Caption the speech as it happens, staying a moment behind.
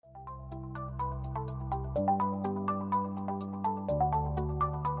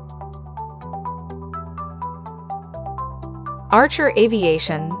ACHR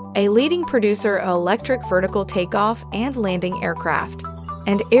Aviation, a leading producer of electric vertical takeoff and landing aircraft,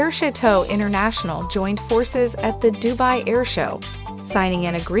 and Chateau International joined forces at the Dubai Air Show, signing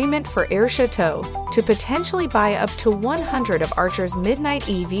an agreement for Chateau to potentially buy up to 100 of ACHR's Midnight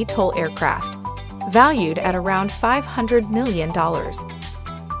eVTOL aircraft, valued at around $500 million.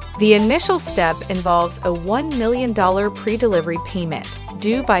 The initial step involves a $1 million pre-delivery payment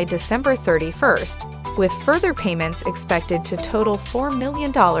due by December 31st, with further payments expected to total $4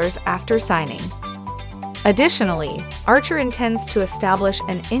 million after signing. Additionally, ACHR intends to establish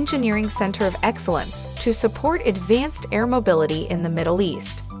an engineering center of excellence to support advanced air mobility in the Middle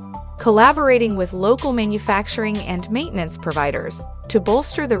East, collaborating with local manufacturing and maintenance providers to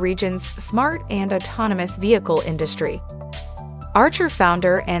bolster the region's smart and autonomous vehicle industry. ACHR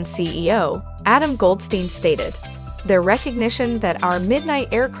founder and CEO, Adam Goldstein stated, "Their recognition that our Midnight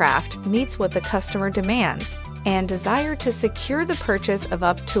aircraft meets what the customer demands and desire to secure the purchase of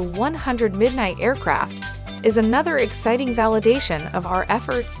up to 100 Midnight aircraft is another exciting validation of our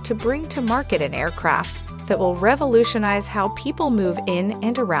efforts to bring to market an aircraft that will revolutionize how people move in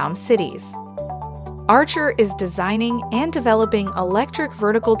and around cities." ACHR is designing and developing electric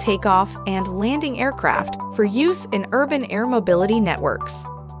vertical takeoff and landing aircraft for use in urban air mobility networks.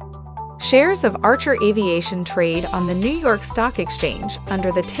 Shares of ACHR Aviation trade on the New York Stock Exchange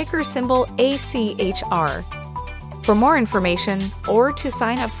under the ticker symbol ACHR. For more information or to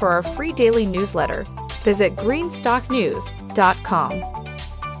sign up for our free daily newsletter, visit greenstocknews.com.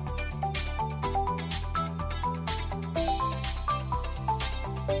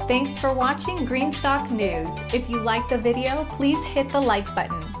 Thanks for watching Greenstock News. If you liked the video, please hit the like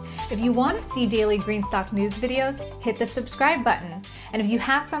button. If you want to see daily Greenstock News videos, hit the subscribe button. And if you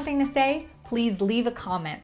have something to say, please leave a comment.